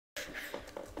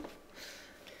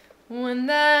When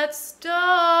that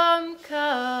storm comes,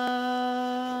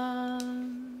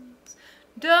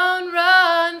 don't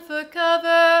run for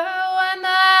cover. When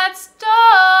that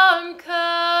storm comes,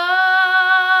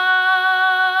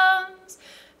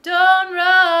 don't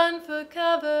run for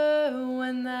cover.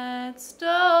 When that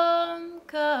storm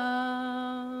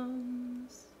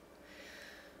comes,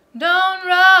 don't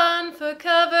run for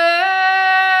cover.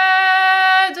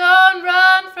 Don't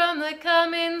run from the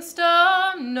coming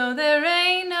storm. No, there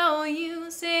ain't no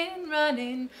use in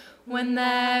running when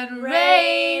that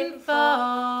rain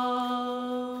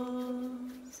falls.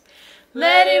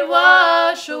 Let it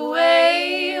wash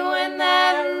away when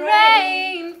that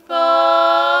rain falls.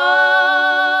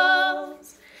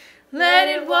 Let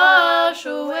it wash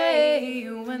away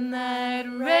when that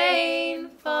rain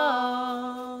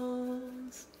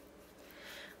falls.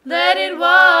 Let it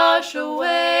wash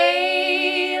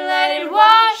away, let it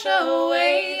wash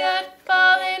away that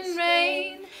falling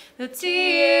rain, the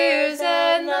tears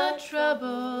and the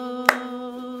troubles.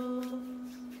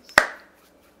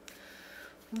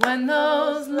 When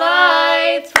those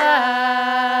lights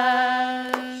flash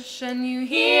and you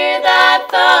hear that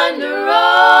thunder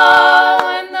roar,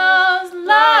 when those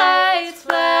lights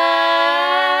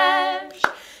flash,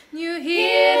 you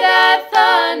hear that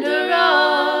thunder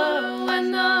roar,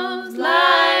 when those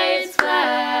lights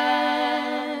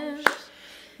flash,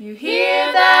 you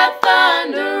hear that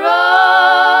thunder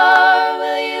roar.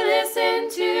 Will you listen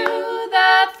to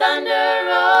that thunder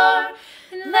roar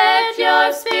and let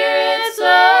your spirit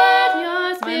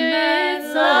soar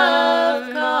when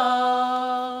love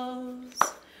calls?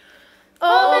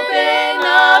 Open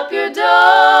up your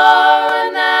door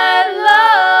when that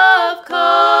love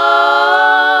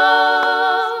calls.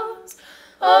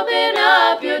 Open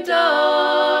up your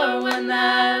door when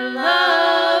that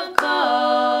love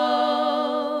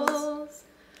calls.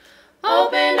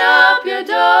 Open up your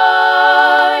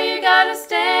door, you gotta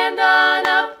stand on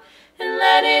up and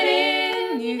let it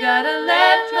in. You gotta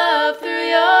let love through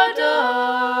your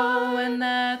door when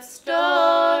that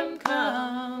storm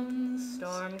comes.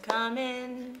 Storm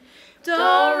coming.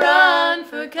 Don't run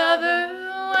for cover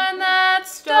when that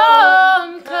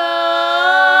storm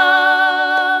comes.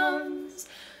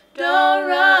 Don't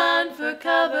run for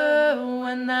cover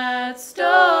when that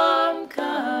storm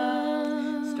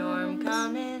comes. Storm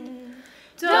coming.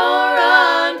 Don't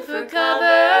run for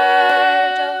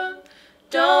cover.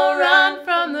 Don't run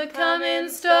from the coming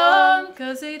storm,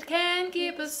 'cause it can't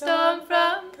keep a storm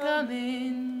from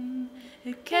coming.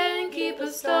 It can't keep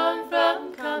a storm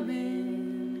from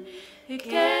coming. It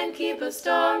can't keep a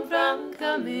storm from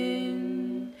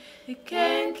coming. It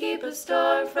can't keep a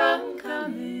storm from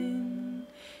coming.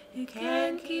 It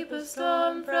can't keep a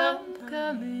storm from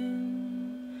coming.